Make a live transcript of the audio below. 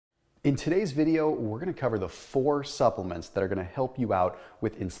In today's video, we're going to cover the 4 supplements that are going to help you out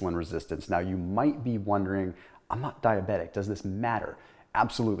with insulin resistance. Now, you might be wondering, I'm not diabetic. Does this matter?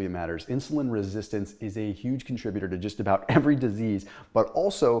 Absolutely it matters. Insulin resistance is a huge contributor to just about every disease, but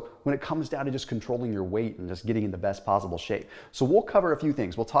also when it comes down to just controlling your weight and just getting in the best possible shape. So we'll cover a few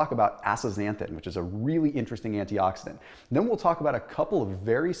things. We'll talk about astaxanthin, which is a really interesting antioxidant. Then we'll talk about a couple of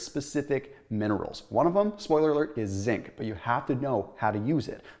very specific minerals. One of them, spoiler alert, is zinc, but you have to know how to use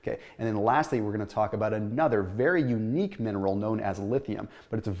it. Okay. And then lastly, we're going to talk about another very unique mineral known as lithium,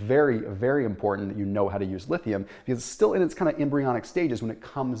 but it's very, very important that you know how to use lithium because it's still in its kind of embryonic stages when it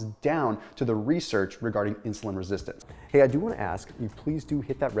comes down to the research regarding insulin resistance. Hey, I do want to ask you, please do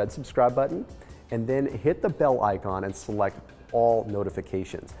hit that red subscribe button and then hit the bell icon and select all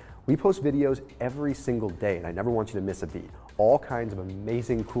notifications. We post videos every single day and I never want you to miss a beat. All kinds of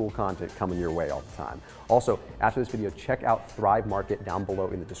amazing, cool content coming your way all the time. Also, after this video, check out Thrive Market down below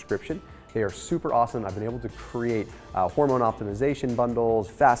in the description. They are super awesome. I've been able to create hormone optimization bundles,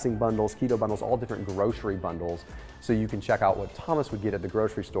 fasting bundles, keto bundles, all different grocery bundles. So you can check out what Thomas would get at the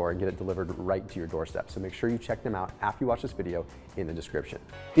grocery store and get it delivered right to your doorstep. So make sure you check them out after you watch this video in the description.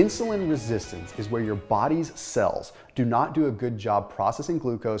 Insulin resistance is where your body's cells do not do a good job processing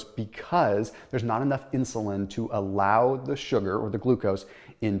glucose because there's not enough insulin to allow the sugar or the glucose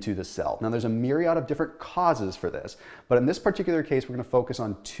into the cell. Now there's a myriad of different causes for this, but in this particular case, we're going to focus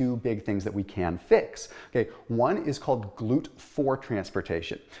on 2 big things that we can fix. Okay, one is called GLUT4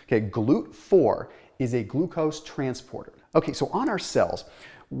 transportation. Okay, GLUT4 is a glucose transporter. Okay, so on our cells,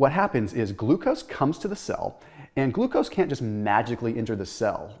 what happens is glucose comes to the cell, and glucose can't just magically enter the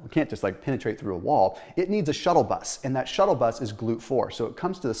cell. It can't just like penetrate through a wall. It needs a shuttle bus, and that shuttle bus is GLUT4. So it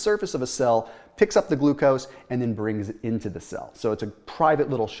comes to the surface of a cell, picks up the glucose, and then brings it into the cell. So it's a private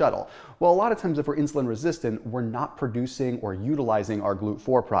little shuttle. Well, a lot of times if we're insulin resistant, we're not producing or utilizing our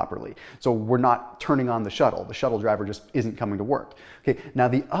GLUT4 properly. So we're not turning on the shuttle. The shuttle driver just isn't coming to work. Okay, now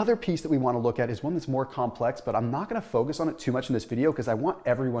the other piece that we want to look at is one that's more complex, but I'm not going to focus on it too much in this video because I want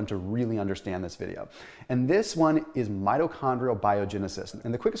everyone to really understand this video. And this one is mitochondrial biogenesis.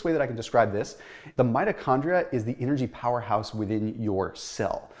 And the quickest way that I can describe this, the mitochondria is the energy powerhouse within your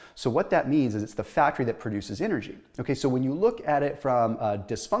cell. So what that means is it's the factory that produces energy. Okay, so when you look at it from a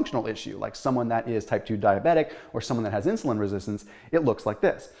dysfunctional issue, like someone that is type 2 diabetic or someone that has insulin resistance, it looks like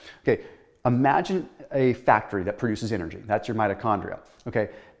this. Okay, imagine a factory that produces energy. That's your mitochondria. Okay,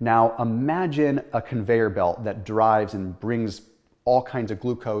 now imagine a conveyor belt that drives and brings all kinds of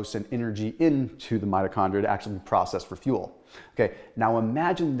glucose and energy into the mitochondria to actually be processed for fuel. Okay, now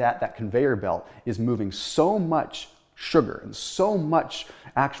imagine that that conveyor belt is moving so much sugar and so much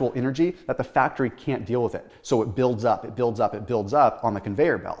actual energy that the factory can't deal with it. So it builds up, it builds up, it builds up on the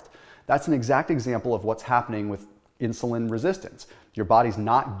conveyor belt. That's an exact example of what's happening with insulin resistance. Your body's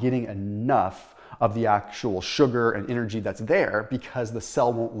not getting enough of the actual sugar and energy that's there because the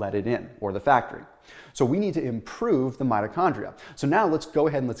cell won't let it in, or the factory. So we need to improve the mitochondria. So now let's go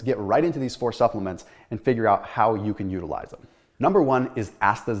ahead and let's get right into these 4 supplements and figure out how you can utilize them. Number 1 is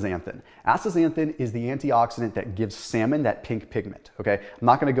astaxanthin. Astaxanthin is the antioxidant that gives salmon that pink pigment, okay? I'm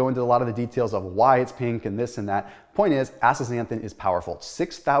not gonna go into a lot of the details of why it's pink and this and that. Point is, astaxanthin is powerful.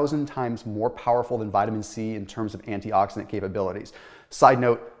 6,000 times more powerful than vitamin C in terms of antioxidant capabilities. Side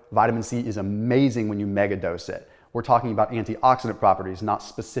note, vitamin C is amazing when you megadose it. We're talking about antioxidant properties, not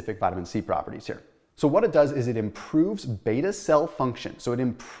specific vitamin C properties here. So what it does is it improves beta cell function. So it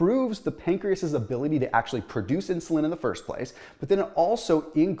improves the pancreas's ability to actually produce insulin in the first place, but then it also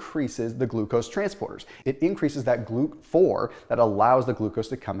increases the glucose transporters. It increases that GLUT4 that allows the glucose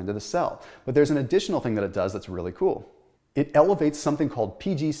to come into the cell. But there's an additional thing that it does that's really cool. It elevates something called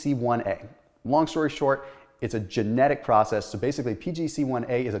PGC1A. Long story short, it's a genetic process. So basically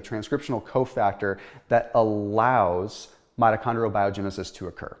PGC1A is a transcriptional cofactor that allows mitochondrial biogenesis to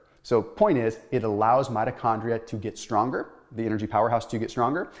occur. So point is, it allows mitochondria to get stronger, the energy powerhouse to get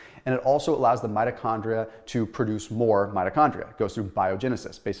stronger, and it also allows the mitochondria to produce more mitochondria. It goes through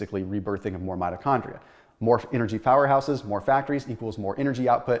biogenesis, basically rebirthing of more mitochondria. More energy powerhouses, more factories equals more energy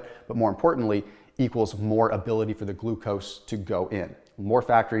output, but more importantly, equals more ability for the glucose to go in. More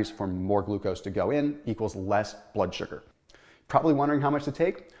factories for more glucose to go in equals less blood sugar. Probably wondering how much to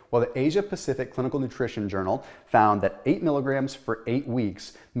take? Well, the Asia Pacific Clinical Nutrition Journal found that 8 milligrams for 8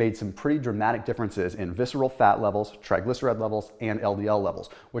 weeks made some pretty dramatic differences in visceral fat levels, triglyceride levels, and LDL levels,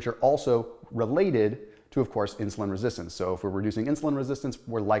 which are also related to, of course, insulin resistance. So if we're reducing insulin resistance,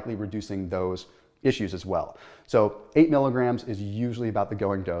 we're likely reducing those issues as well. So 8 milligrams is usually about the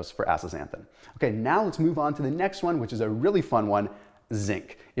going dose for astaxanthin. Okay, now let's move on to the next one, which is a really fun one,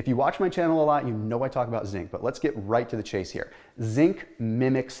 zinc. If you watch my channel a lot, you know I talk about zinc, but let's get right to the chase here. Zinc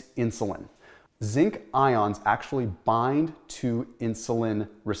mimics insulin. Zinc ions actually bind to insulin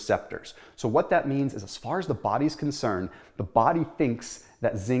receptors. So what that means is, as far as the body's concerned, the body thinks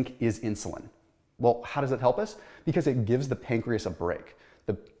that zinc is insulin. Well, how does it help us? Because it gives the pancreas a break.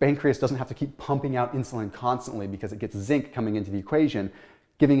 The pancreas doesn't have to keep pumping out insulin constantly because it gets zinc coming into the equation,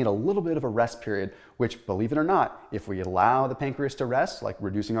 giving it a little bit of a rest period, which, believe it or not, if we allow the pancreas to rest, like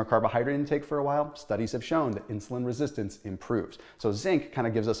reducing our carbohydrate intake for a while, studies have shown that insulin resistance improves. So zinc kind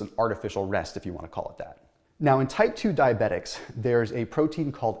of gives us an artificial rest, if you want to call it that. Now, in type 2 diabetics, there's a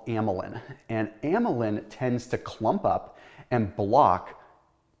protein called amylin, and amylin tends to clump up and block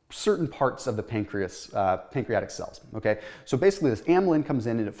certain parts of the pancreatic cells, okay? So basically this amylin comes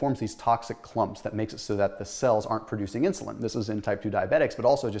in and it forms these toxic clumps that makes it so that the cells aren't producing insulin. This is in type 2 diabetics, but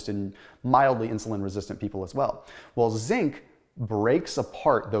also just in mildly insulin resistant people as well. Well, zinc breaks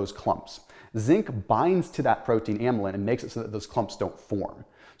apart those clumps. Zinc binds to that protein amylin and makes it so that those clumps don't form.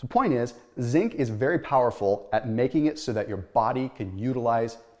 So the point is, zinc is very powerful at making it so that your body can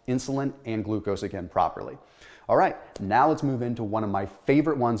utilize insulin and glucose again properly. All right, now let's move into one of my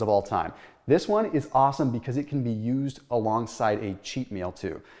favorite ones of all time. This one is awesome because it can be used alongside a cheat meal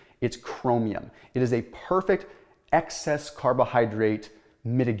too. It's chromium. It is a perfect excess carbohydrate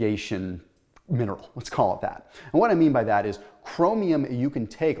mitigation mineral, let's call it that. And what I mean by that is chromium, you can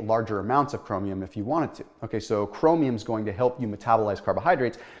take larger amounts of chromium if you wanted to. Okay, so chromium is going to help you metabolize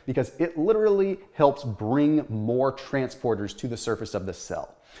carbohydrates because it literally helps bring more transporters to the surface of the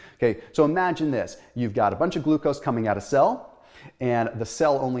cell. Okay, so imagine this. You've got a bunch of glucose coming out of cell, and the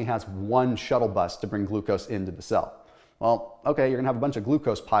cell only has one shuttle bus to bring glucose into the cell. Well, okay, you're gonna have a bunch of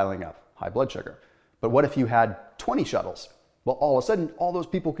glucose piling up, high blood sugar. But what if you had 20 shuttles? Well, all of a sudden, all those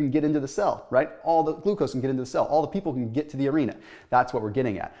people can get into the cell, right? All the glucose can get into the cell. All the people can get to the arena. That's what we're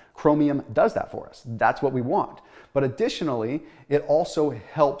getting at. Chromium does that for us. That's what we want. But additionally, it also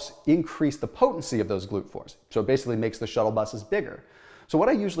helps increase the potency of those GLUT4s. So it basically makes the shuttle buses bigger. So what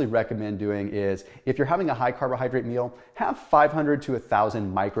I usually recommend doing is, if you're having a high carbohydrate meal, have 500 to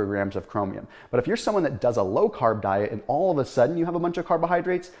 1,000 micrograms of chromium. But if you're someone that does a low carb diet and all of a sudden you have a bunch of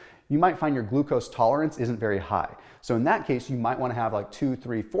carbohydrates, you might find your glucose tolerance isn't very high. So in that case, you might want to have like 2,000,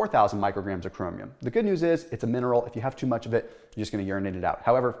 3,000, 4,000 micrograms of chromium. The good news is it's a mineral. If you have too much of it, you're just going to urinate it out.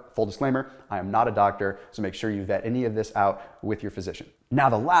 However, full disclaimer, I am not a doctor, so make sure you vet any of this out with your physician. Now,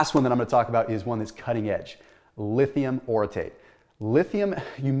 the last one that I'm going to talk about is one that's cutting edge, lithium orotate. Lithium,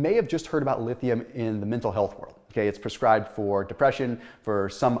 you may have just heard about lithium in the mental health world. Okay, it's prescribed for depression, for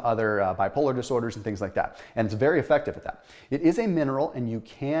some other bipolar disorders and things like that. And it's very effective at that. It is a mineral and you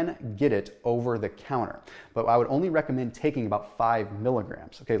can get it over the counter, but I would only recommend taking about 5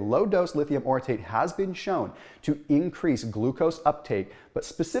 milligrams. Okay, low dose lithium orotate has been shown to increase glucose uptake, but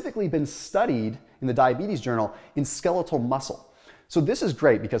specifically been studied in the Diabetes Journal in skeletal muscle. So this is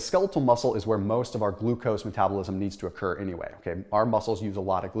great because skeletal muscle is where most of our glucose metabolism needs to occur anyway, okay? Our muscles use a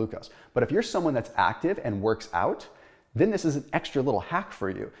lot of glucose. But if you're someone that's active and works out, then this is an extra little hack for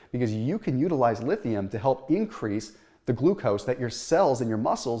you because you can utilize lithium to help increase the glucose that your cells and your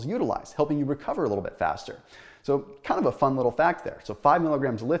muscles utilize, helping you recover a little bit faster. So kind of a fun little fact there. So 5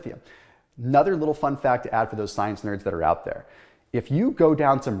 milligrams of lithium. Another little fun fact to add for those science nerds that are out there. If you go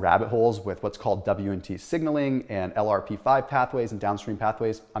down some rabbit holes with what's called WNT signaling and LRP5 pathways and downstream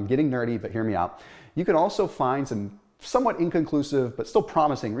pathways, I'm getting nerdy, but hear me out. You can also find some somewhat inconclusive but still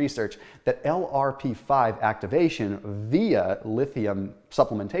promising research that LRP5 activation via lithium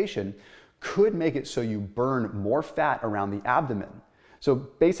supplementation could make it so you burn more fat around the abdomen. So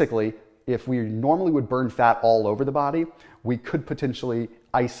basically, if we normally would burn fat all over the body, we could potentially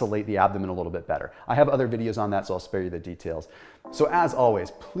isolate the abdomen a little bit better. I have other videos on that, so I'll spare you the details. So as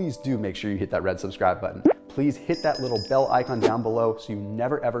always, please do make sure you hit that red subscribe button. Please hit that little bell icon down below so you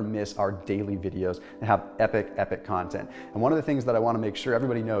never ever miss our daily videos and have epic content. And one of the things that I want to make sure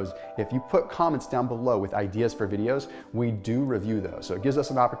everybody knows, if you put comments down below with ideas for videos, we do review those. So it gives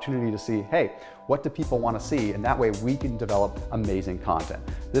us an opportunity to see, hey, what do people want to see? And that way we can develop amazing content.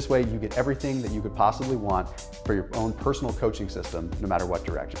 This way you get everything that you could possibly want for your own personal coaching system, no matter what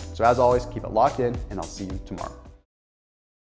direction. So as always, keep it locked in and I'll see you tomorrow.